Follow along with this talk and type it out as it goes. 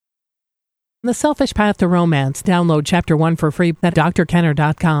The Selfish Path to Romance. Download Chapter 1 for free at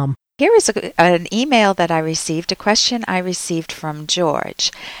drkenner.com. Here is an email that I received, a question I received from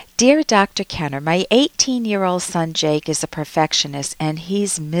George. Dear Dr. Kenner, my 18-year-old son Jake is a perfectionist and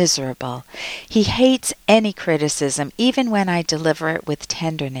he's miserable. He hates any criticism, even when I deliver it with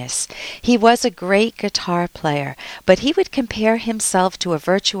tenderness. He was a great guitar player, but he would compare himself to a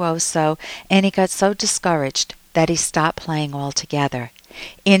virtuoso and he got so discouraged that he stopped playing altogether.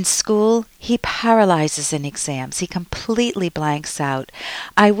 In school, he paralyzes in exams. He completely blanks out.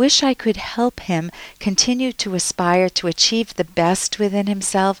 I wish I could help him continue to aspire to achieve the best within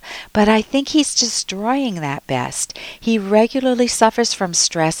himself, but I think he's destroying that best. He regularly suffers from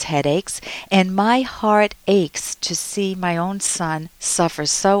stress headaches, and my heart aches to see my own son suffer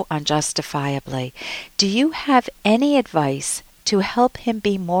so unjustifiably. Do you have any advice to help him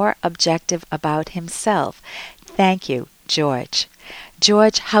be more objective about himself? Thank you, George.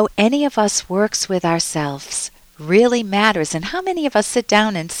 George, how any of us works with ourselves really matters, and how many of us sit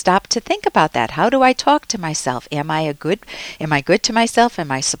down and stop to think about that? How do I talk to myself? Am I good to myself?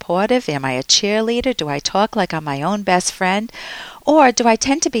 Am I supportive? Am I a cheerleader? Do I talk like I'm my own best friend? Or do I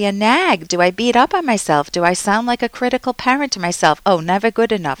tend to be a nag? Do I beat up on myself? Do I sound like a critical parent to myself? Oh, never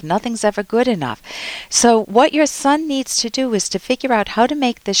good enough. Nothing's ever good enough. So what your son needs to do is to figure out how to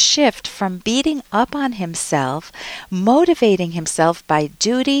make the shift from beating up on himself, motivating himself by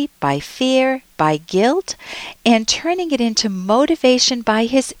duty, by fear, by guilt, and turning it into motivation by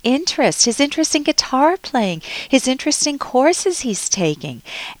his interest in guitar playing, his interest in courses he's taking.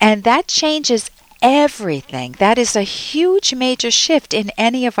 And that changes everything. That is a huge major shift in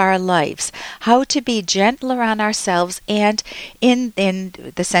any of our lives. How to be gentler on ourselves and in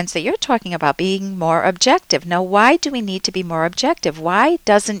the sense that you're talking about being more objective. Now, why do we need to be more objective? Why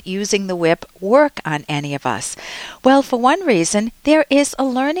doesn't using the whip work on any of us? Well, for one reason, there is a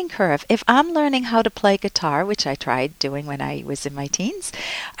learning curve. If I'm learning how to play guitar, which I tried doing when I was in my teens,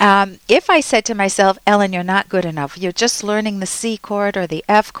 if I said to myself, Ellen, you're not good enough. You're just learning the C chord or the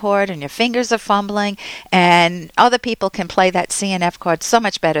F chord and your fingers are fumbling, and other people can play that C and F chord so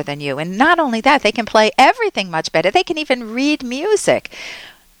much better than you. And not only that, they can play everything much better. They can even read music.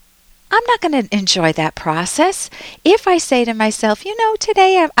 I'm not going to enjoy that process. If I say to myself,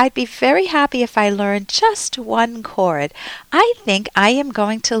 today I'd be very happy if I learned just one chord. I think I am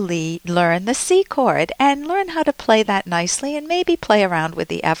going to learn the C chord and learn how to play that nicely and maybe play around with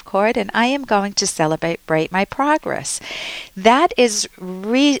the F chord, and I am going to celebrate my progress. That is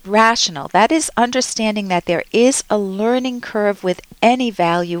rational. That is understanding that there is a learning curve with any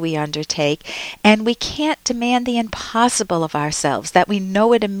value we undertake, and we can't demand the impossible of ourselves, that we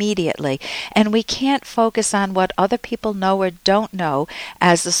know it immediately. And we can't focus on what other people know or don't know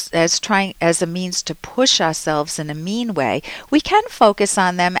as a means to push ourselves in a mean way. We can focus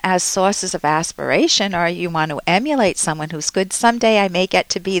on them as sources of aspiration, or you want to emulate someone who's good. Someday I may get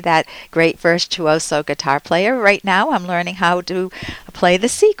to be that great virtuoso guitar player. Right now I'm learning how to play the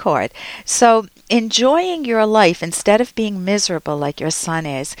C chord. So enjoying your life instead of being miserable like your son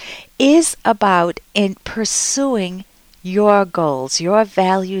is about in pursuing your goals, your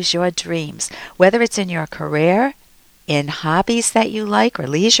values, your dreams, whether it's in your career, in hobbies that you like or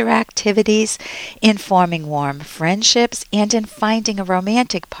leisure activities, in forming warm friendships, and in finding a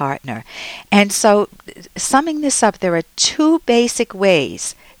romantic partner. And so, summing this up, there are two basic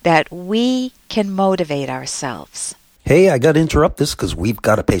ways that we can motivate ourselves. Hey, I got to interrupt this because we've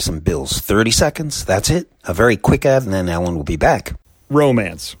got to pay some bills. 30 seconds, that's it. A very quick ad, and then Ellen will be back.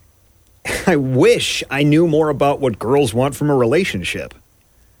 Romance. I wish I knew more about what girls want from a relationship.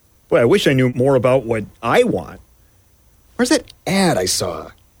 Boy, I wish I knew more about what I want. Where's that ad I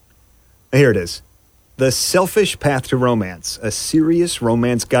saw? Here it is. The Selfish Path to Romance, a serious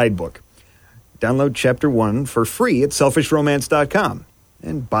romance guidebook. Download Chapter 1 for free at selfishromance.com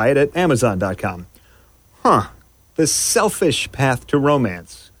and buy it at amazon.com. The Selfish Path to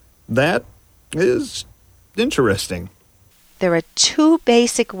Romance. That is interesting. There are two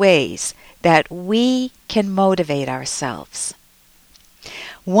basic ways that we can motivate ourselves.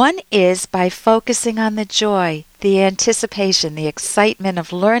 One is by focusing on the joy, the anticipation, the excitement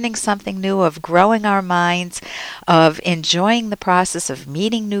of learning something new, of growing our minds, of enjoying the process of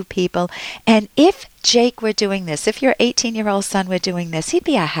meeting new people. And if Jake were doing this, if your 18-year-old son were doing this, he'd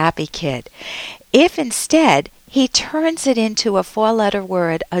be a happy kid. If instead he turns it into a four-letter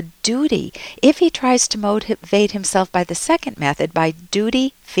word, a duty, if he tries to motivate himself by the second method, by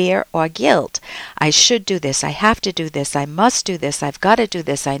duty, fear, or guilt, I should do this, I have to do this, I must do this, I've got to do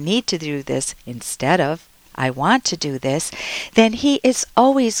this, I need to do this, instead of I want to do this, then he is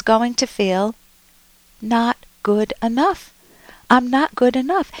always going to feel not good enough. I'm not good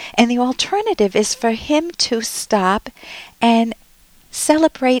enough. And the alternative is for him to stop and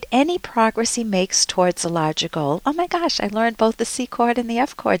celebrate any progress he makes towards a larger goal. Oh my gosh, I learned both the C chord and the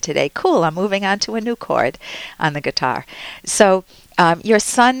F chord today. Cool, I'm moving on to a new chord on the guitar. So your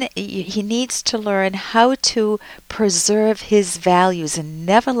son, he needs to learn how to preserve his values and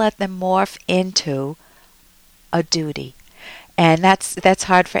never let them morph into a duty. And that's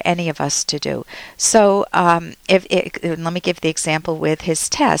hard for any of us to do. So let me give the example with his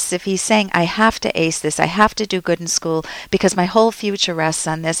tests. If he's saying, I have to ace this, I have to do good in school because my whole future rests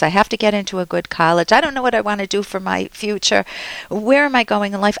on this, I have to get into a good college, I don't know what I want to do for my future, where am I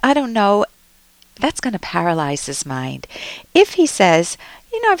going in life, I don't know, that's going to paralyze his mind. If he says,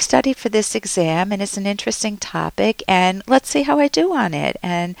 I've studied for this exam and it's an interesting topic and let's see how I do on it.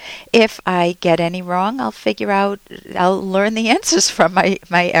 And if I get any wrong, I'll learn the answers from my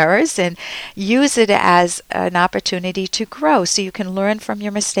errors and use it as an opportunity to grow. So you can learn from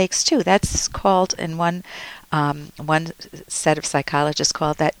your mistakes too. That's called in one set of psychologists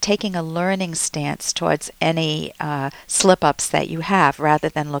called that taking a learning stance towards any slip-ups that you have rather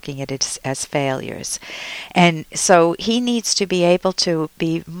than looking at it as failures. And so he needs to be able to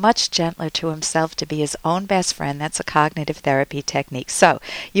be much gentler to himself, to be his own best friend. That's a cognitive therapy technique. So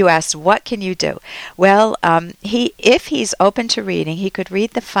you asked, what can you do? Well, if he's open to reading, he could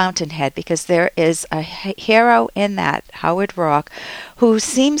read The Fountainhead because there is a hero in that, Howard Roark, who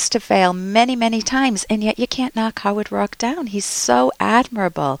seems to fail many, many times, and yet you can't knock Howard Roark down. He's so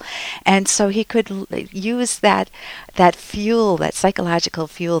admirable. And so he could use that fuel, that psychological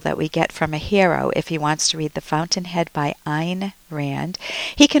fuel that we get from a hero if he wants to read The Fountainhead by Ayn Rand.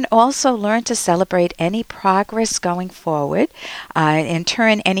 He can also learn to celebrate any progress going forward and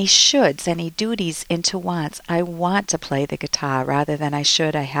turn any shoulds, any duties into wants. I want to play the guitar rather than I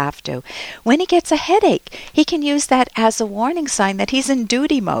should, I have to. When he gets a headache, he can use that as a warning sign that he's in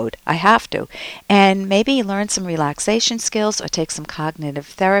duty mode. I have to. And maybe learn some relaxation skills or take some cognitive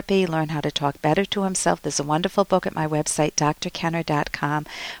therapy, learn how to talk better to himself. There's a wonderful book at my website, drkenner.com,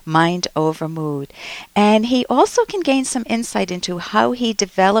 Mind Over Mood. And he also can gain some insight into how he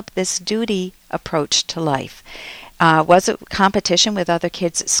developed this duty approach to life. Was it competition with other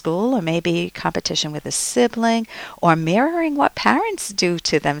kids at school, or maybe competition with a sibling, or mirroring what parents do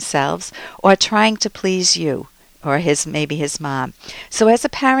to themselves, or trying to please you, or maybe his mom? So as a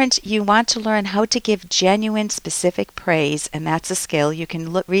parent, you want to learn how to give genuine, specific praise, and that's a skill. You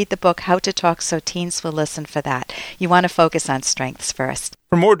can read the book, How to Talk So Teens Will Listen, for that. You want to focus on strengths first.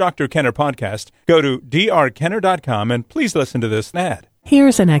 For more Dr. Kenner podcast, go to drkenner.com and please listen to this ad.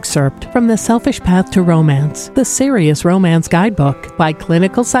 Here's an excerpt from The Selfish Path to Romance, the Serious Romance Guidebook by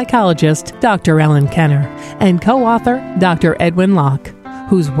clinical psychologist Dr. Ellen Kenner and co-author Dr. Edwin Locke,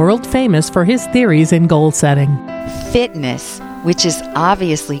 who's world famous for his theories in goal setting. Fitness, which is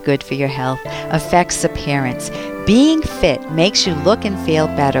obviously good for your health, affects appearance. Being fit makes you look and feel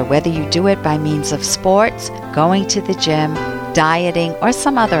better, whether you do it by means of sports, going to the gym, dieting, or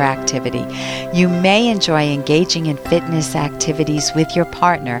some other activity. You may enjoy engaging in fitness activities with your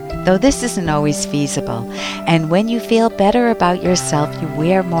partner, though this isn't always feasible. And when you feel better about yourself, you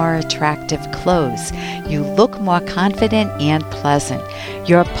wear more attractive clothes. You look more confident and pleasant.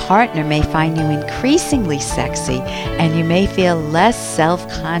 Your partner may find you increasingly sexy, and you may feel less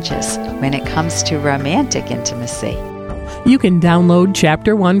self-conscious when it comes to romantic intimacy. You can download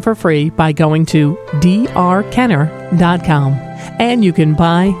Chapter 1 for free by going to drkenner.com. And you can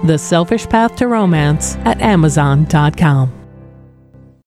buy The Selfish Path to Romance at amazon.com.